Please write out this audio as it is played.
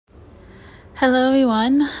Hello,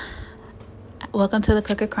 everyone. Welcome to the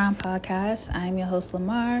Crooked Crown Podcast. I'm your host,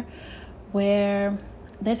 Lamar, where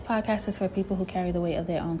this podcast is for people who carry the weight of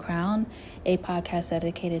their own crown, a podcast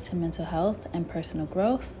dedicated to mental health and personal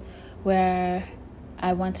growth, where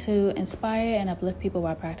I want to inspire and uplift people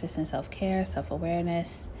while practicing self-care,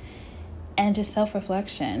 self-awareness, and just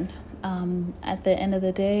self-reflection. At the end of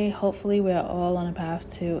the day, hopefully we're all on a path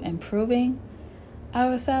to improving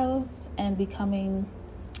ourselves and becoming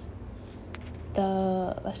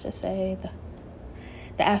the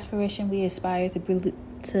aspiration we aspire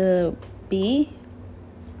to be.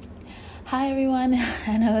 Hi everyone.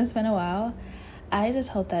 I know it's been a while. I just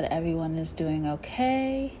hope that everyone is doing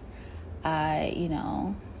okay. I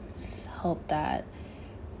hope that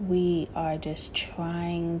we are just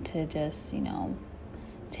trying to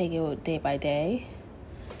take it day by day.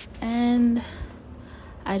 And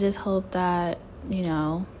I just hope that,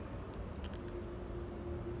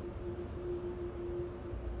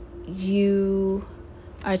 you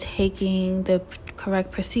are taking the correct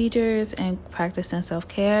procedures and practicing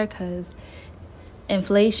self-care, because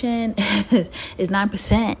inflation is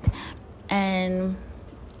 9%. And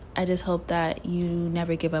I just hope that you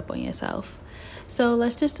never give up on yourself. So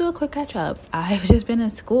let's just do a quick catch up. I've just been in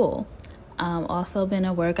school, also been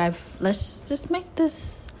at work. Let's just make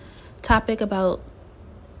this topic about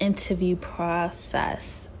interview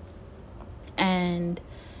process. And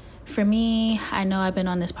for me, I know I've been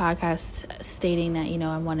on this podcast stating that,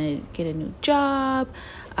 I want to get a new job.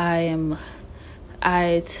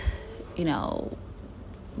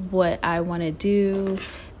 What I want to do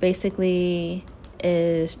basically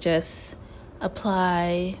is just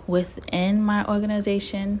apply within my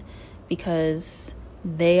organization because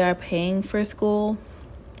they are paying for school,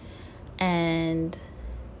 and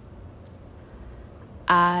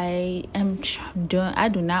I do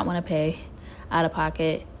not want to pay out of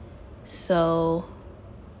pocket. So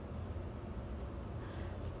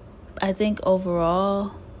I think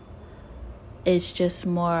overall it's just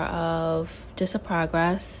more of just a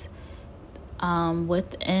progress.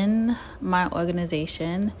 Within my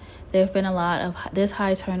organization, there have been a lot of this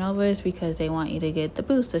high turnovers because they want you to get the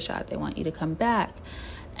booster shot. They want you to come back.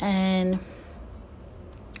 And,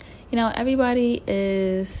 everybody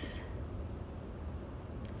is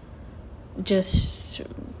just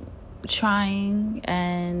trying,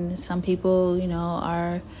 and some people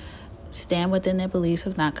are stand within their beliefs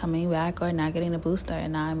of not coming back or not getting a booster,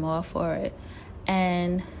 and I'm all for it.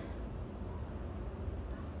 And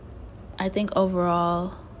I think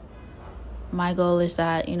overall my goal is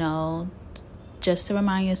that just to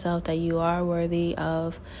remind yourself that you are worthy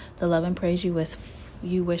of the love and praise you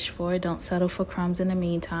wish for. Don't settle for crumbs in the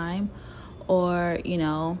meantime, or you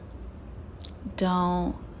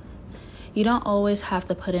don't always have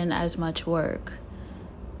to put in as much work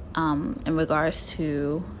in regards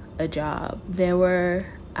to a job.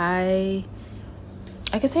 I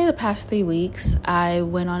could say the past 3 weeks, I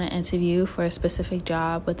went on an interview for a specific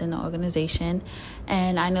job within the organization,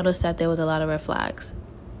 and I noticed that there was a lot of red flags.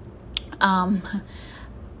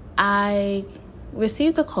 I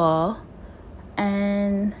received a call,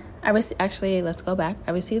 and let's go back.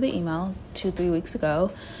 I received the email 2-3 weeks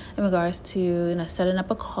ago in regards to setting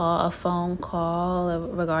up a phone call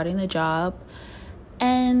regarding the job,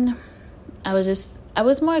 and I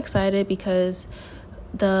was more excited because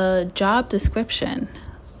the job description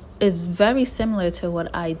is very similar to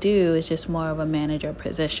what I do. It's just more of a manager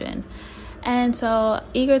position, and so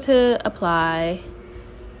eager to apply.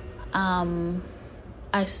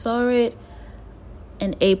 I saw it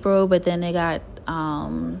in April, but then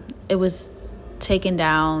it was taken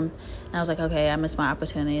down, and I was like, okay, I missed my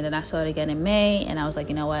opportunity. And then I saw it again in May, and I was like,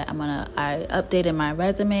 you know what, I updated my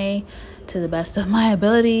resume to the best of my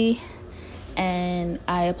ability, and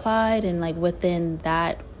I applied. And within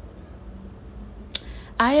that,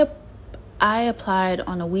 I applied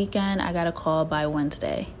on a weekend. I got a call by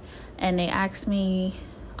Wednesday, and they asked me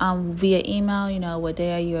via email, what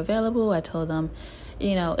day are you available? I told them,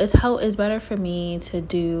 it's better for me to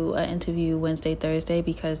do an interview Wednesday, Thursday,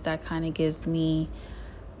 because that kind of gives me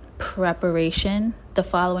preparation the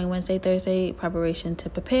following Wednesday, Thursday, preparation to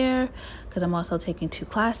prepare, because I'm also taking 2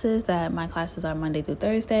 classes. That my classes are Monday through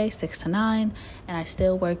Thursday, 6 to 9, and I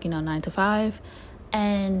still work 9 to 5.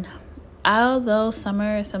 And although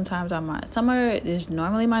summer is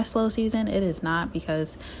normally my slow season, it is not,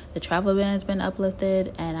 because the travel ban has been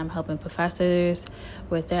uplifted, and I'm helping professors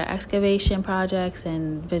with their excavation projects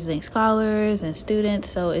and visiting scholars and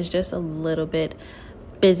students. So it's just a little bit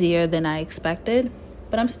busier than I expected,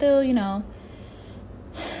 but I'm still,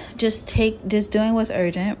 just doing what's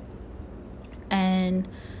urgent. And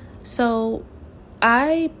so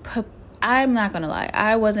I I'm not gonna lie,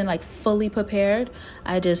 I wasn't like fully prepared.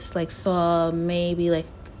 I just like saw maybe like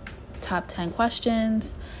top 10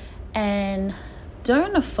 questions. And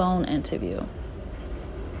during the phone interview,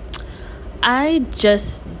 I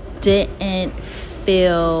just didn't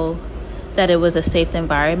feel that it was a safe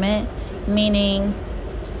environment. Meaning,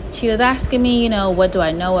 she was asking me, what do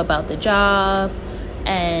I know about the job?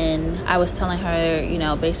 And I was telling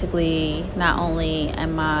her, basically, not only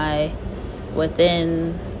am I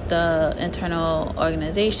within the internal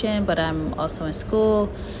organization, but I'm also in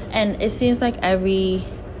school. And it seems like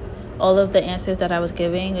all of the answers that I was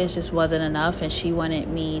giving, it just wasn't enough. And she wanted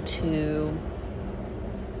me to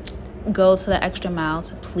go to the extra mile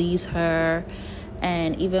to please her.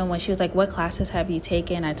 And even when she was like, what classes have you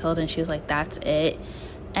taken? I told her, and she was like, that's it.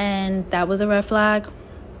 And that was a red flag,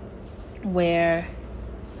 where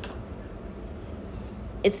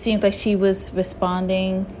it seems like she was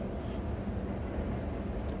responding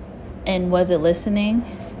and wasn't listening.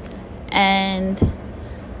 And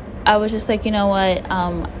I was just like, you know what?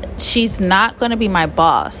 She's not going to be my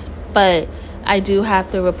boss, but I do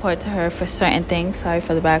have to report to her for certain things. Sorry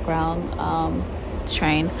for the background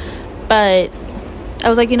train. But I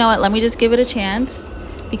was like, you know what? Let me just give it a chance,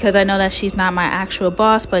 because I know that she's not my actual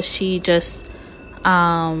boss, but she just...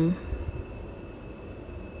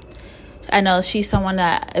 I know she's someone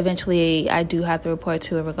that eventually I do have to report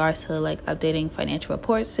to in regards to like updating financial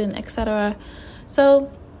reports and etc. So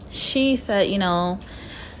she said,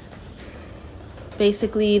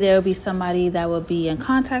 basically there will be somebody that will be in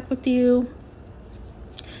contact with you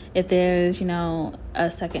if there's, a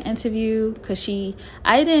second interview, because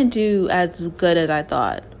I didn't do as good as I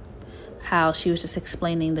thought, how she was just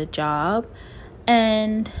explaining the job.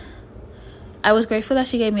 And I was grateful that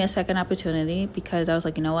she gave me a second opportunity, because I was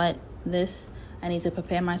like, you know what? I need to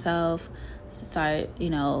prepare myself to start,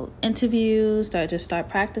 interviews, start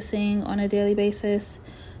practicing on a daily basis.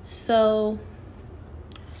 So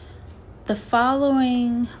the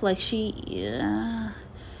following, like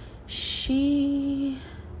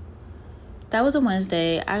that was a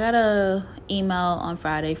Wednesday. I got a email on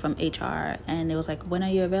Friday from HR, and it was like, when are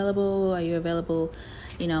you available? Are you available,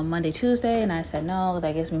 Monday, Tuesday? And I said, no,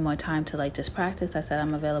 that gives me more time to like just practice. I said,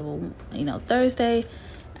 I'm available, Thursday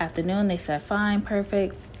afternoon. They said, fine,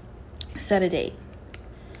 perfect, set a date.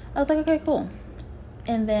 I was like, okay, cool.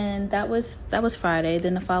 And then that was Friday.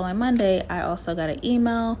 Then the following Monday, I also got an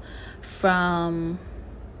email from,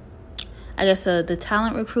 I guess, the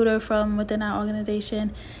talent recruiter from within our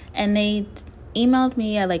organization, and they emailed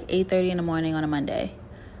me at like 8:30 in the morning on a Monday.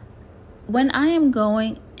 When I am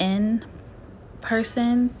going in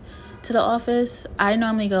person to the office, I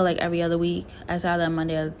normally go like every other week, as either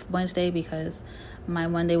Monday or Wednesday, because my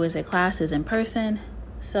Monday, Wednesday class is in person.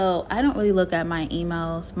 So I don't really look at my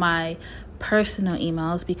emails, my personal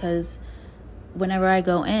emails, because whenever I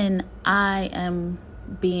go in, I am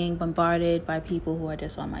being bombarded by people who are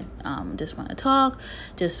just on my, just want to talk,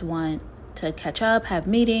 just want to catch up, have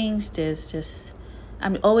meetings.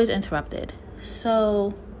 I'm always interrupted.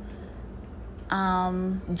 So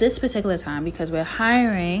this particular time, because we're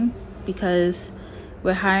in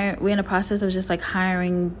the process of just like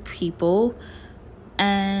hiring people,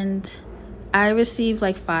 and I received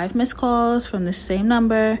like 5 missed calls from the same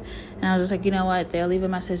number, and I was just like, you know what, they'll leave a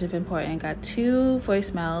message if important. Got 2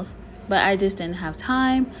 voicemails, but I just didn't have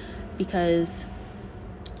time because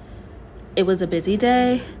it was a busy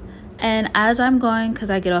day. And as I'm going, because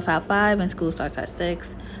I get off at 5 and school starts at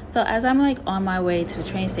 6, so as I'm like on my way to the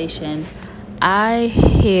train station, I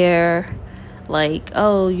hear like,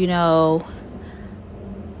 oh,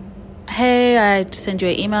 hey, I sent you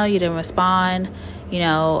an email, you didn't respond.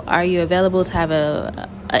 Are you available to have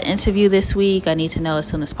an interview this week? I need to know as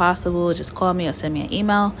soon as possible. Just call me or send me an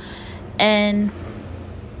email. And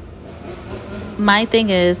my thing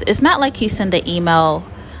is, it's not like he sent the email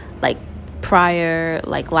like prior,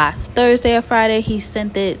 like last Thursday or Friday. He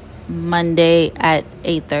sent it Monday at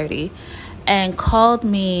 8:30 and called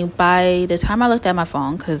me. By the time I looked at my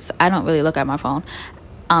phone, because I don't really look at my phone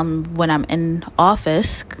when I'm in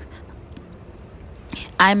office,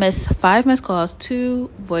 I missed 5 missed calls, 2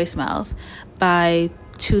 voicemails by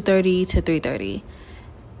 2:30 to 3:30.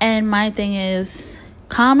 And my thing is,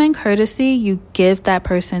 common courtesy, you give that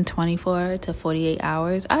person 24 to 48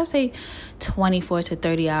 hours. I would say 24 to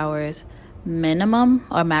 30 hours minimum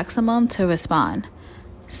or maximum to respond.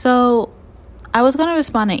 So I was going to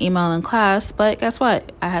respond to email in class, but guess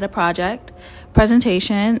what? I had a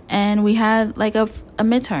presentation, and we had like a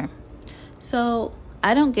midterm. So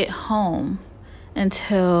I don't get home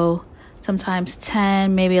until sometimes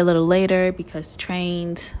 10, maybe a little later, because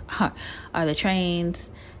trains are the trains.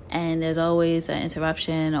 and there's always an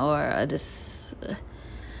interruption or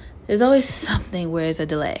there's always something where it's a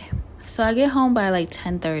delay. So I get home by like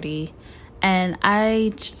 10:30, and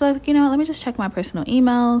I just like, let me just check my personal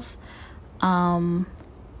emails.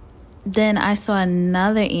 Then I saw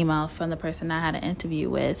another email from the person I had an interview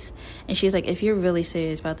with, and she was like, if you're really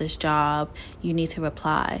serious about this job, you need to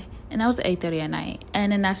reply. And that was 8:30 at night.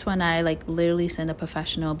 And then that's when I like literally sent a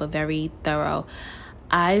professional but very thorough.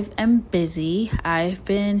 I am busy. I've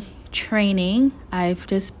been training. I've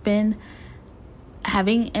just been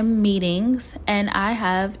having meetings, and I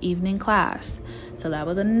have evening class. So that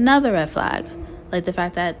was another red flag. Like the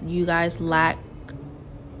fact that you guys lack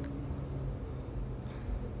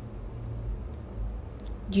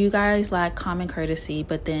common courtesy.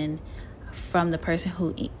 But then from the person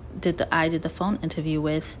who I did the phone interview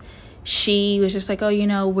with, she was just like,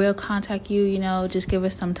 oh, we'll contact you, just give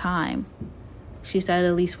us some time. She said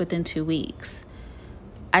at least within 2 weeks.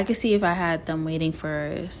 I could see if I had them waiting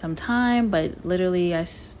for some time, but literally I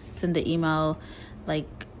sent the email like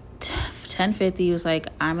 10:50. Was like,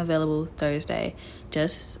 I'm available Thursday.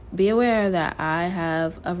 Just be aware that I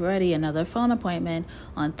have already another phone appointment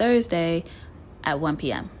on Thursday at 1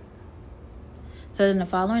 p.m. So then the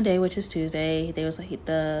following day, which is Tuesday, they was like,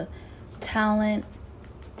 the talent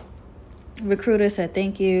recruiter said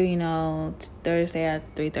thank you, Thursday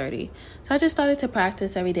at 3:30. So I just started to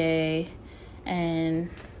practice every day and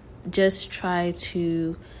just try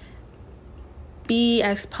to be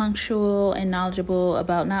as punctual and knowledgeable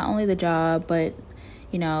about not only the job, but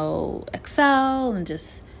excel and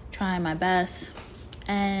just trying my best.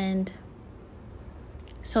 And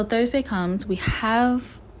so Thursday comes,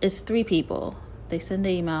 it's 3 people. They send the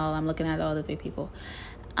email. I'm looking at all the 3 people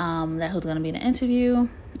that who's going to be in the interview.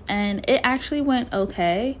 And it actually went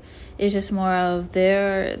okay. It's just more of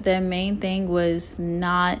their main thing was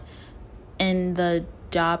not in the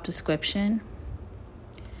job description.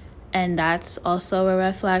 And that's also a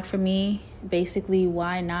red flag for me. Basically,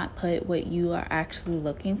 why not put what you are actually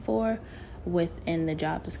looking for within the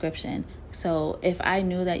job description? So if I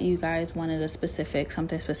knew that you guys wanted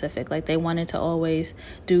something specific, like they wanted to always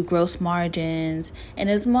do gross margins, and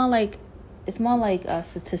it's more like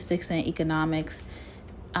statistics and economics,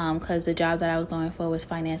 because the job that I was going for was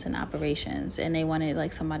finance and operations, and they wanted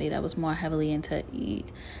like somebody that was more heavily into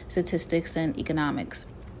statistics and economics,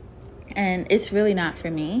 and it's really not for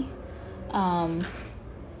me.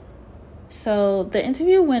 So the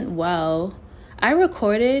interview went well. I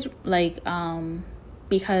recorded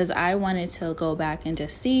because I wanted to go back and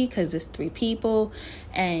just see, because it's 3 people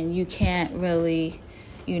and you can't really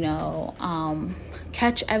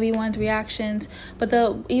catch everyone's reactions. But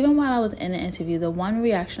even while I was in the interview, the one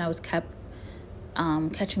reaction I was kept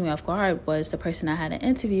catching me off guard was the person I had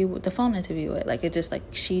the phone interview with. Like, it just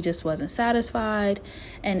she just wasn't satisfied.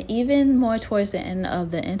 And even more towards the end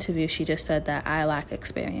of the interview, she just said that I lack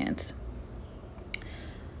experience.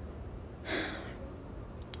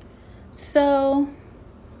 So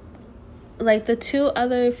the 2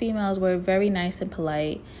 other females were very nice and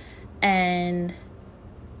polite, and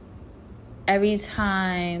every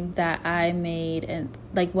time that I made, and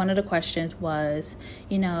one of the questions was,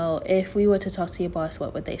 if we were to talk to your boss,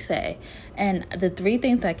 what would they say? And the 3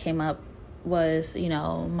 things that came up was,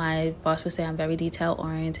 my boss would say I'm very detail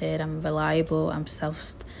oriented, I'm reliable, I'm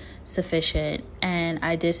self-sufficient. And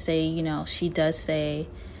I did say,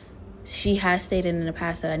 she has stated in the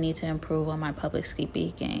past that I need to improve on my public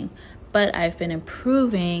speaking, but I've been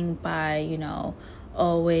improving by,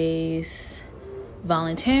 always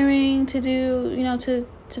volunteering to do,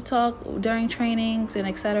 to talk during trainings and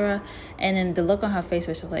etc. And then the look on her face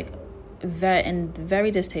was just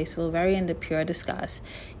very distasteful, very into pure disgust.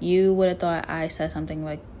 You would have thought I said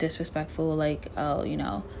something disrespectful, I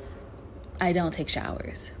don't take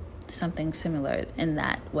showers, something similar in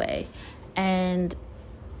that way. And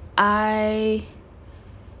I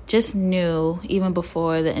just knew even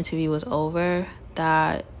before the interview was over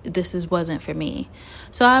that wasn't for me.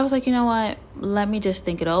 So I was like, you know what? Let me just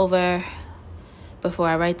think it over before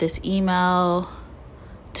I write this email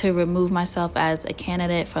to remove myself as a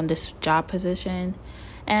candidate from this job position.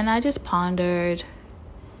 And I just pondered,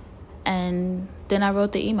 and then I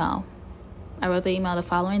wrote the email. I wrote the email the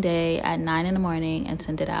following day at 9 a.m. and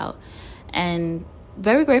sent it out. And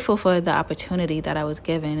very grateful for the opportunity that I was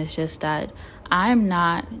given. It's just that I'm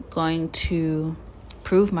not going to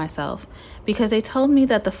prove myself, because they told me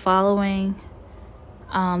that the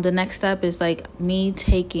next step is me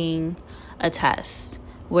taking a test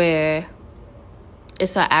where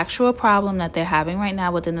it's an actual problem that they're having right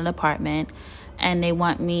now within the department, and they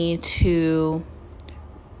want me to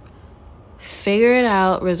figure it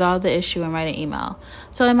out, resolve the issue, and write an email.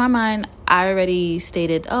 So in my mind, I already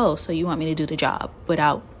stated, oh, so you want me to do the job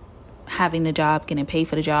without having the job, getting paid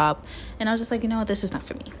for the job. And I was just like, you know what, this is not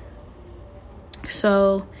for me.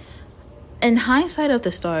 So in hindsight of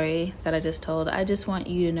the story that I just told, I just want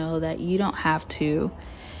you to know that you don't have to.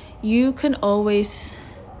 You don't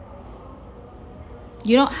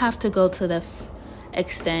have to go to the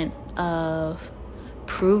extent of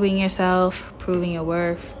proving yourself, proving your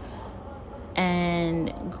worth,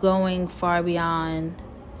 and going far beyond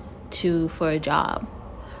for a job.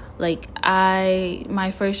 Like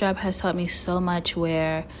my first job has taught me so much,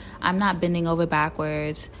 where I'm not bending over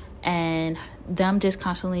backwards and them just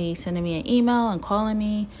constantly sending me an email and calling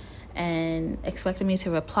me and expecting me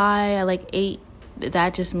to reply at like 8.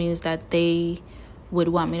 That just means that they would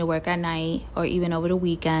want me to work at night or even over the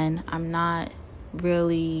weekend. I'm not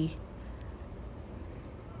really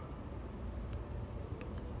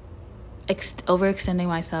overextending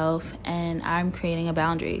myself, and I'm creating a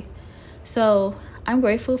boundary. So I'm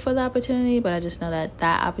grateful for the opportunity, but I just know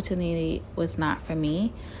that opportunity was not for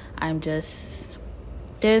me.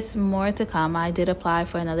 There's more to come. I did apply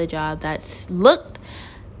for another job that's looked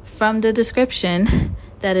from the description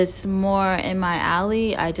that it's more in my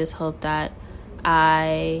alley. I just hope that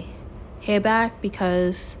I hear back,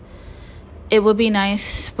 because it would be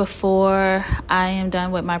nice before I am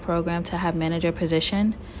done with my program to have manager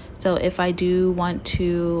position. So if I do want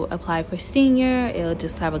to apply for senior, it'll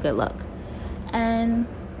just have a good look. And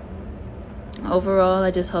overall,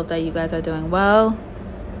 I just hope that you guys are doing well.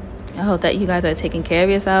 I hope that you guys are taking care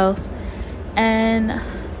of yourselves. And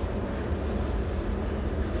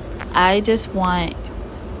I just want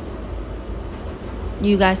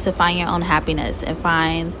you guys to find your own happiness and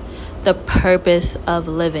find the purpose of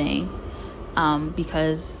living.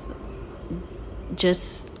 Because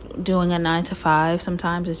just doing a 9-to-5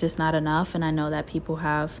 sometimes is just not enough. And I know that people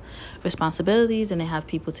have responsibilities and they have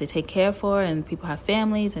people to take care for, and people have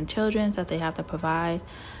families and children that they have to provide.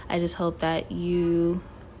 I just hope that you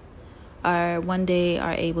one day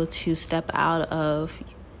are able to step out of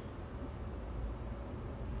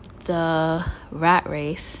the rat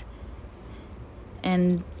race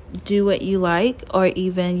and do what you like, or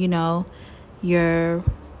even,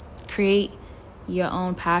 create your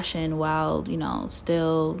own passion while,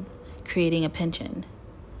 still creating a pension.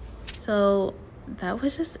 So that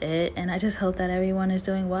was just it. And I just hope that everyone is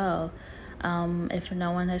doing well. If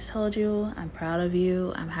no one has told you, I'm proud of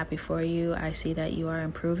you. I'm happy for you. I see that you are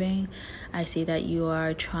improving. I see that you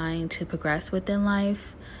are trying to progress within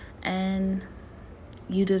life, and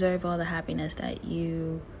you deserve all the happiness that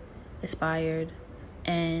you aspired.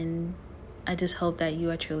 And I just hope that you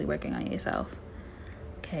are truly working on yourself.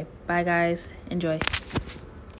 Okay, bye guys. Enjoy.